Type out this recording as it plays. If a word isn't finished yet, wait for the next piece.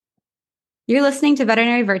You're listening to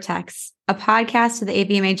Veterinary Vertex, a podcast of the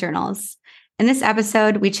AVMA journals. In this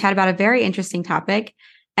episode, we chat about a very interesting topic.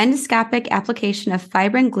 Endoscopic application of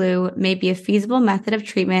fibrin glue may be a feasible method of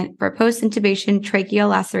treatment for post-intubation tracheal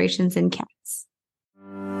lacerations in cats.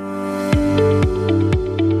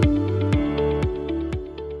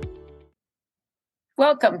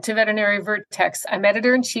 Welcome to Veterinary Vertex. I'm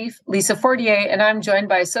Editor-in-Chief Lisa Fortier, and I'm joined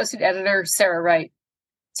by Associate Editor Sarah Wright.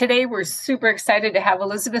 Today, we're super excited to have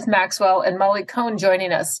Elizabeth Maxwell and Molly Cohn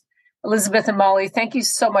joining us. Elizabeth and Molly, thank you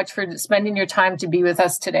so much for spending your time to be with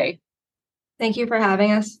us today. Thank you for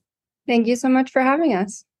having us. Thank you so much for having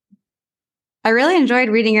us. I really enjoyed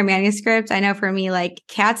reading your manuscript. I know for me,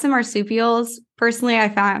 cats and marsupials, personally, I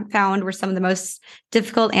found were some of the most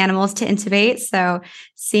difficult animals to intubate. So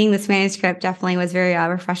seeing this manuscript definitely was very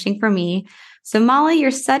refreshing for me. So Molly,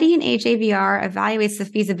 your study in HAVR evaluates the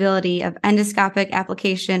feasibility of endoscopic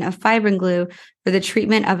application of fibrin glue for the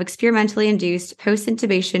treatment of experimentally induced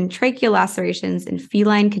post-intubation tracheal lacerations in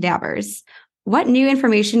feline cadavers. What new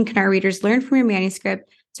information can our readers learn from your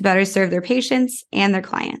manuscript to better serve their patients and their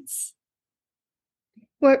clients?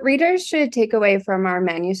 What readers should take away from our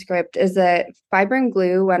manuscript is that fibrin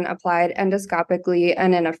glue, when applied endoscopically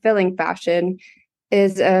and in a filling fashion,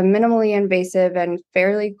 is a minimally invasive and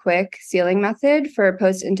fairly quick sealing method for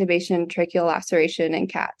post-intubation tracheal laceration in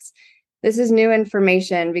cats. This is new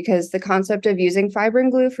information because the concept of using fibrin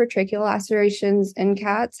glue for tracheal lacerations in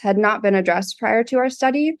cats had not been addressed prior to our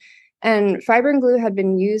study, and fibrin glue had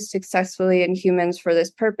been used successfully in humans for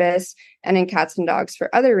this purpose and in cats and dogs for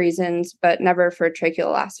other reasons, but never for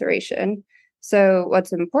tracheal laceration. So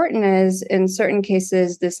what's important is, in certain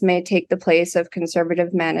cases, this may take the place of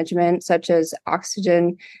conservative management, such as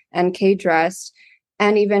oxygen and cage rest,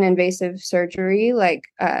 and even invasive surgery like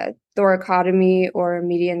thoracotomy or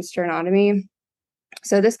median sternotomy.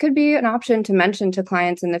 So this could be an option to mention to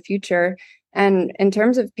clients in the future. And in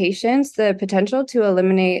terms of patients, the potential to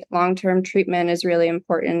eliminate long-term treatment is really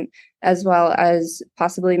important, as well as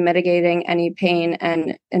possibly mitigating any pain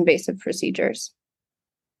and invasive procedures.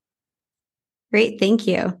 Great, thank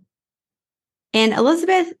you. And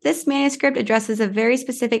Elizabeth, this manuscript addresses a very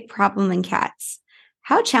specific problem in cats.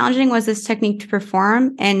 How challenging was this technique to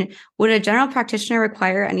perform, and would a general practitioner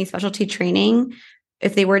require any specialty training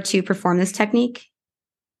if they were to perform this technique?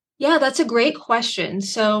 Yeah, that's a great question.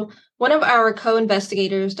 So one of our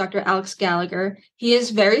co-investigators, Dr. Alex Gallagher, he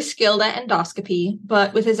is very skilled at endoscopy,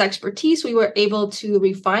 but with his expertise, we were able to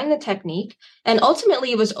refine the technique, and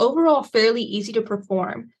ultimately it was overall fairly easy to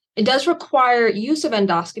perform. It does require use of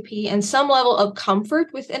endoscopy and some level of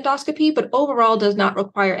comfort with endoscopy, but overall does not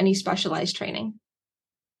require any specialized training.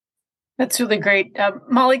 That's really great.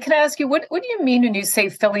 Molly, can I ask you, what do you mean when you say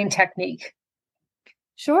filling technique?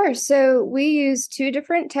 Sure. So we use two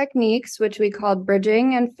different techniques, which we called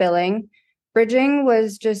bridging and filling. Bridging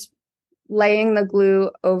was just laying the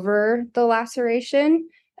glue over the laceration,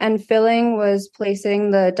 and filling was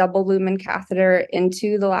placing the double lumen catheter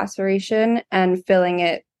into the laceration and filling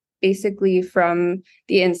it basically from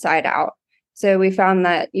the inside out. So we found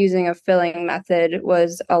that using a filling method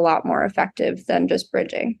was a lot more effective than just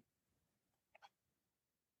bridging.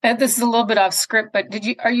 And this is a little bit off script, but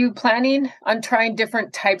are you planning on trying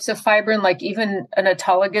different types of fibrin, like even an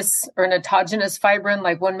autologous or an autogenous fibrin,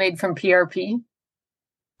 like one made from PRP?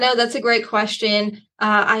 No, that's a great question.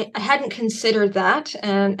 I hadn't considered that.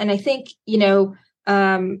 And I think,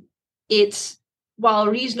 it's, while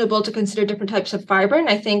reasonable to consider different types of fibrin,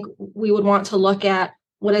 I think we would want to look at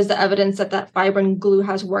what is the evidence that fibrin glue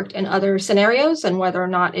has worked in other scenarios and whether or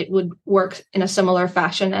not it would work in a similar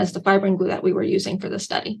fashion as the fibrin glue that we were using for the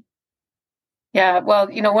study. Yeah, well,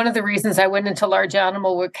 one of the reasons I went into large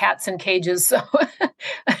animal were cats in cages. So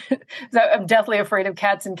I'm definitely afraid of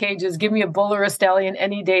cats in cages. Give me a bull or a stallion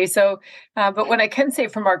any day. So, but what I can say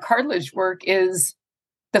from our cartilage work is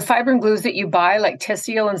the fibrin glues that you buy, like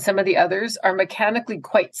Tracheal and some of the others, are mechanically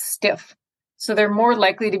quite stiff. So they're more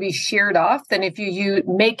likely to be sheared off than if you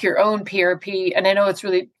make your own PRP. And I know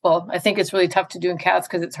I think it's really tough to do in cats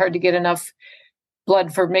because it's hard to get enough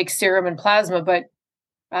blood for make serum and plasma. But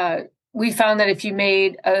we found that if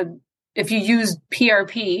you used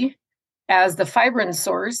PRP as the fibrin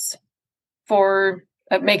source for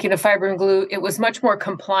making a fibrin glue, it was much more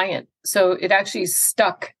compliant. So it actually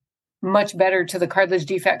stuck much better to the cartilage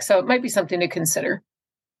defect. So it might be something to consider.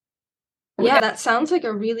 Yeah, that sounds like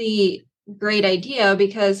a really great idea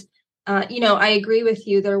because, I agree with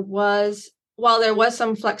you. While there was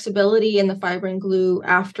some flexibility in the fibrin glue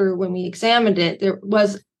after when we examined it, there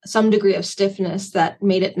was some degree of stiffness that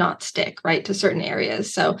made it not stick, right, to certain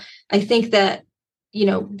areas. So I think that,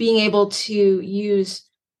 being able to use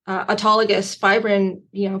autologous fibrin,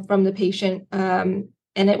 from the patient, and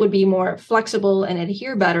it would be more flexible and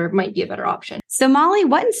adhere better, might be a better option. So Molly,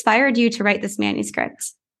 what inspired you to write this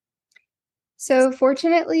manuscript? So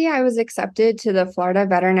fortunately, I was accepted to the Florida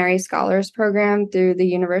Veterinary Scholars Program through the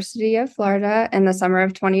University of Florida in the summer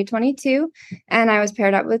of 2022. And I was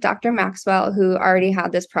paired up with Dr. Maxwell, who already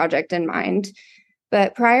had this project in mind.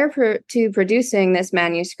 But prior to producing this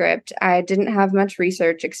manuscript, I didn't have much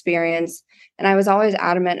research experience, and I was always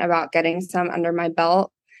adamant about getting some under my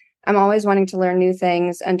belt. I'm always wanting to learn new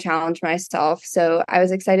things and challenge myself. So I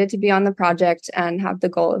was excited to be on the project and have the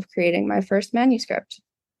goal of creating my first manuscript.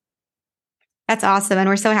 That's awesome. And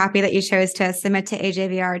we're so happy that you chose to submit to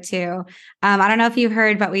AJVR too. I don't know if you've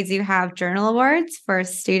heard, but we do have journal awards for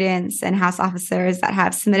students and house officers that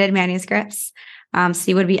have submitted manuscripts. So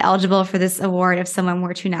you would be eligible for this award if someone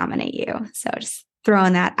were to nominate you. So just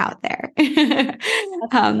throwing that out there.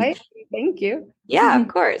 Thank you. Yeah, of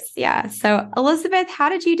course. Yeah. So Elizabeth, how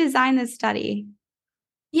did you design this study?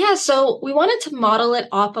 Yeah, so we wanted to model it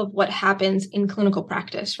off of what happens in clinical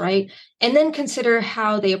practice, right? And then consider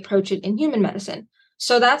how they approach it in human medicine.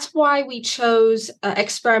 So that's why we chose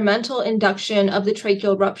experimental induction of the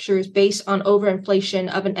tracheal ruptures based on overinflation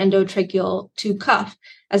of an endotracheal tube cuff,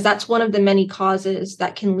 as that's one of the many causes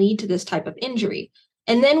that can lead to this type of injury.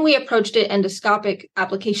 And then we approached it endoscopic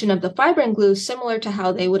application of the fibrin glue, similar to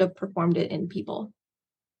how they would have performed it in people.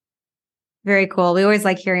 Very cool. We always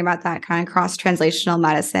like hearing about that kind of cross-translational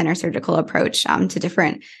medicine or surgical approach to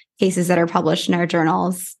different cases that are published in our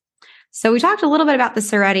journals. So we talked a little bit about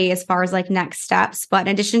this already as far as like next steps, but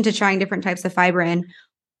in addition to trying different types of fibrin,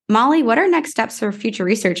 Molly, what are next steps for future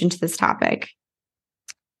research into this topic?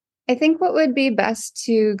 I think what would be best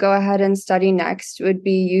to go ahead and study next would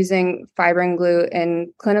be using fibrin glue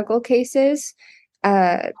in clinical cases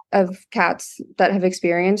of cats that have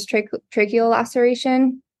experienced tracheal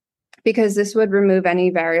laceration, because this would remove any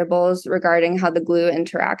variables regarding how the glue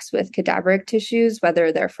interacts with cadaveric tissues,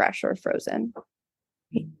 whether they're fresh or frozen.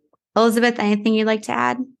 Elizabeth, anything you'd like to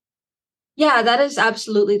add? Yeah, that is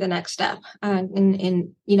absolutely the next step,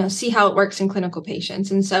 and see how it works in clinical patients.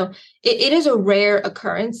 And so it is a rare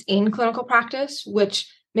occurrence in clinical practice,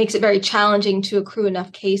 which makes it very challenging to accrue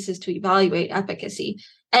enough cases to evaluate efficacy.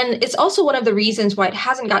 And it's also one of the reasons why it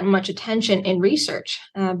hasn't gotten much attention in research,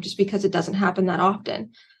 just because it doesn't happen that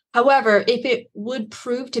often. However, if it would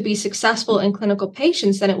prove to be successful in clinical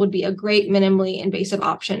patients, then it would be a great minimally invasive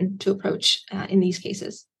option to approach in these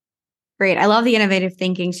cases. Great. I love the innovative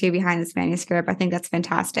thinking too behind this manuscript. I think that's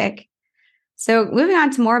fantastic. So moving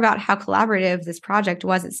on to more about how collaborative this project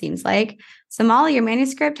was, it seems like. So Molly, your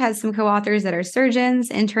manuscript has some co-authors that are surgeons,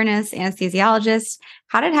 internists, anesthesiologists.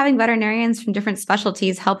 How did having veterinarians from different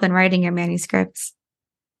specialties help in writing your manuscripts?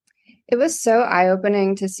 It was so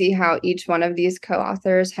eye-opening to see how each one of these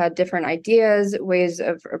co-authors had different ideas, ways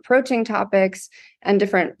of approaching topics, and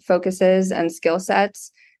different focuses and skill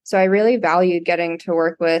sets. So I really valued getting to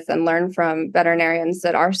work with and learn from veterinarians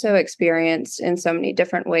that are so experienced in so many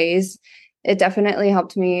different ways. It definitely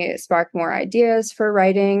helped me spark more ideas for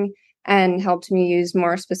writing and helped me use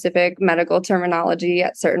more specific medical terminology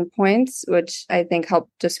at certain points, which I think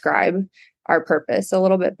helped describe our purpose a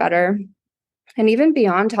little bit better. And even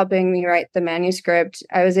beyond helping me write the manuscript,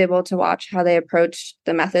 I was able to watch how they approached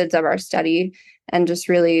the methods of our study and just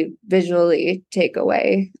really visually take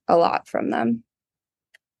away a lot from them.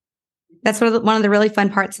 That's one of the really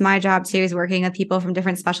fun parts of my job too, is working with people from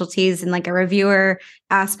different specialties and like a reviewer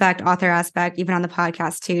aspect, author aspect, even on the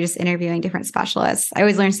podcast too, just interviewing different specialists. I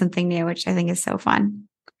always learn something new, which I think is so fun.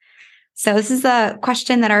 So this is a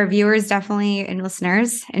question that our viewers definitely and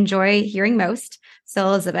listeners enjoy hearing most. So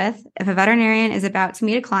Elizabeth, if a veterinarian is about to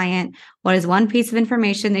meet a client, what is one piece of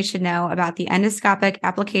information they should know about the endoscopic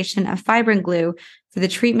application of fibrin glue for the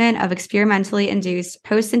treatment of experimentally induced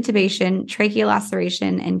post-intubation tracheal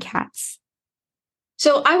laceration in cats?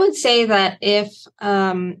 So I would say that if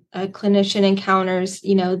a clinician encounters,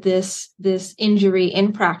 this injury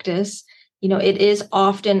in practice, it is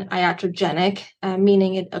often iatrogenic,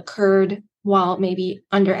 meaning it occurred while maybe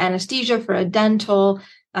under anesthesia for a dental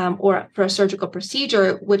or for a surgical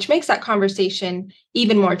procedure, which makes that conversation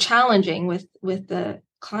even more challenging with the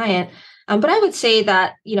client. But I would say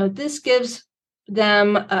that, this gives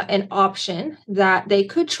them an option that they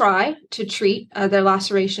could try to treat their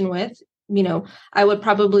laceration with. I would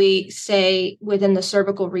probably say within the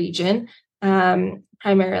cervical region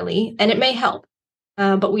primarily, and it may help.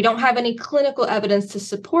 But we don't have any clinical evidence to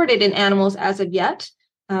support it in animals as of yet.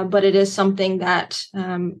 But it is something that,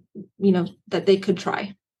 that they could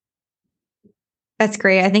try. That's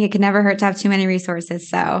great. I think it could never hurt to have too many resources.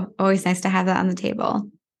 So always nice to have that on the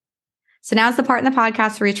table. So now's the part in the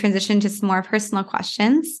podcast where we transition to some more personal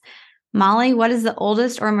questions. Molly, what is the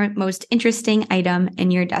oldest or most interesting item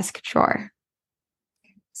in your desk drawer?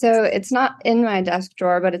 So it's not in my desk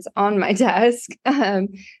drawer, but it's on my desk.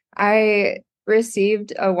 I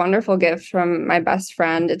received a wonderful gift from my best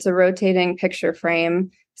friend. It's a rotating picture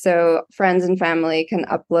frame. So friends and family can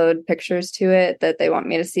upload pictures to it that they want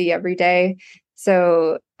me to see every day.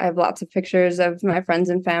 So I have lots of pictures of my friends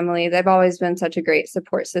and family. They've always been such a great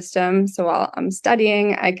support system. So while I'm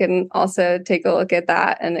studying, I can also take a look at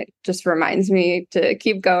that. And it just reminds me to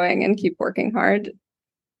keep going and keep working hard.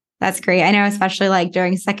 That's great. I know, especially like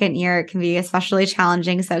during second year, it can be especially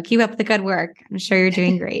challenging. So keep up the good work. I'm sure you're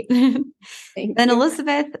doing great. Then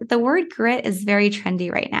Elizabeth, the word grit is very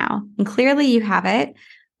trendy right now. And clearly you have it.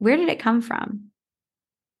 Where did it come from?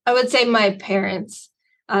 I would say my parents.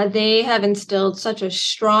 They have instilled such a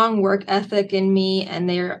strong work ethic in me, and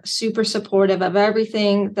they're super supportive of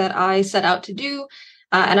everything that I set out to do.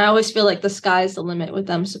 And I always feel like the sky's the limit with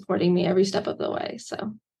them supporting me every step of the way.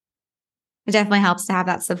 So it definitely helps to have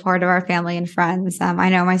that support of our family and friends. I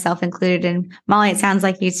know myself included. And Molly, it sounds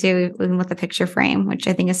like you too, even with the picture frame, which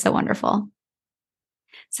I think is so wonderful.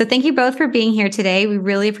 So thank you both for being here today. We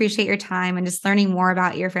really appreciate your time and just learning more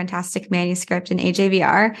about your fantastic manuscript in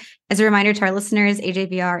AJVR. As a reminder to our listeners,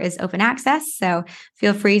 AJVR is open access, so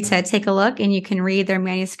feel free to take a look and you can read their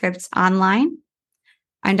manuscripts online.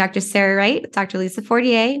 I'm Dr. Sarah Wright with Dr. Lisa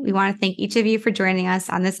Fortier. We want to thank each of you for joining us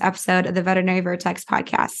on this episode of the Veterinary Vertex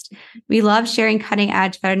podcast. We love sharing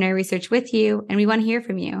cutting-edge veterinary research with you, and we want to hear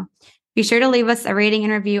from you. Be sure to leave us a rating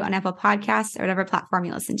and review on Apple Podcasts or whatever platform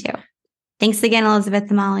you listen to. Thanks again, Elizabeth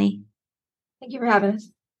and Molly. thank you for having us.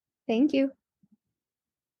 Thank you.